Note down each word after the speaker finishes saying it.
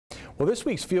Well, this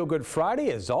week's Feel Good Friday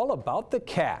is all about the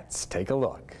cats. Take a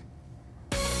look.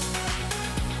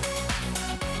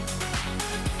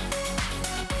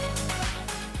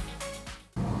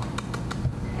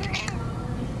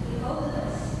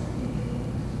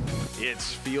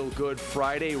 It's Feel Good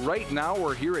Friday. Right now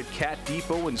we're here at Cat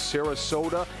Depot in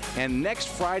Sarasota, and next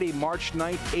Friday, March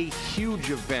 9th, a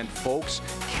huge event, folks.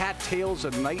 Cattails,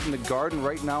 A Night in the Garden.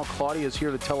 Right now, Claudia is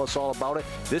here to tell us all about it.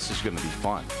 This is going to be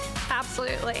fun.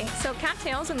 Absolutely. So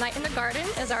Cattails, A Night in the Garden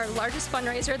is our largest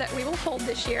fundraiser that we will hold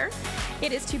this year.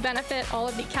 It is to benefit all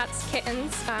of the cats,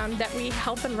 kittens that we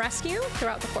help and rescue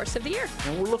throughout the course of the year.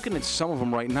 And we're looking at some of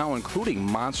them right now, including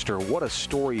Monster. What a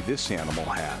story this animal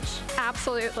has.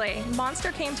 Absolutely.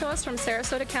 Monster came to us from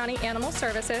Sarasota County Animal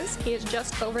Services. He is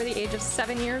just over the age of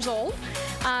 7 years old.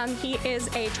 He is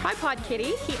a tripod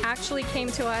kitty. He actually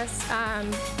came to us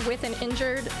with an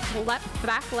injured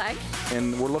back leg.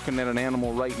 And we're looking at an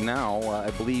animal right now.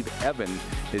 I believe Evan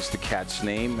is the cat's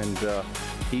name, and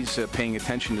he's paying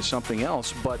attention to something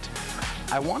else. But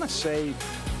I want to say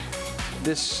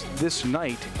this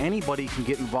night, anybody can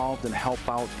get involved and help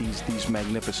out these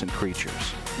magnificent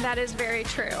creatures. That is very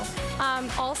true.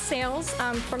 All sales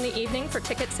from the evening for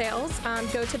ticket sales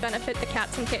go to benefit the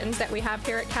cats and kittens that we have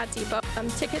here at Cat Depot.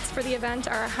 Tickets for the event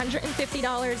are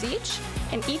 $150 each,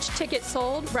 and each ticket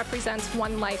sold represents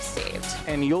one life saved.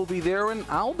 And you'll be there, and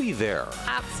I'll be there.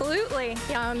 Absolutely.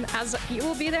 As you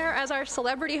will be there as our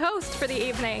celebrity host for the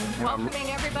evening,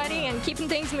 welcoming everybody and keeping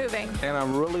things moving. And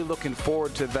I'm really looking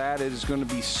forward to that. It is going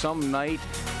to be some night.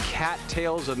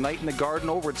 Cattails, A Night in the Garden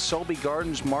over at Selby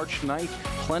Gardens, March 9th.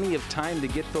 Plenty of time to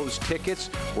get those tickets.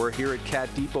 We're here at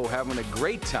Cat Depot having a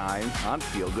great time on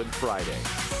Feel Good Friday.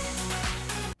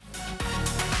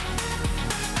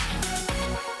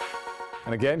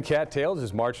 And again, Cattails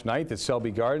is March 9th at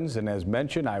Selby Gardens, and as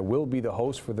mentioned, I will be the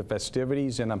host for the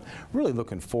festivities, and I'm really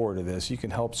looking forward to this. You can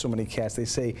help so many cats. They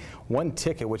say one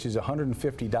ticket, which is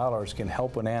 $150, can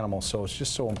help an animal, so it's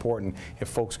just so important if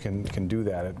folks can do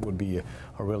that. It would be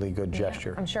a really good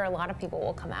gesture. I'm sure a lot of people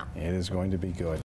will come out. It is going to be good.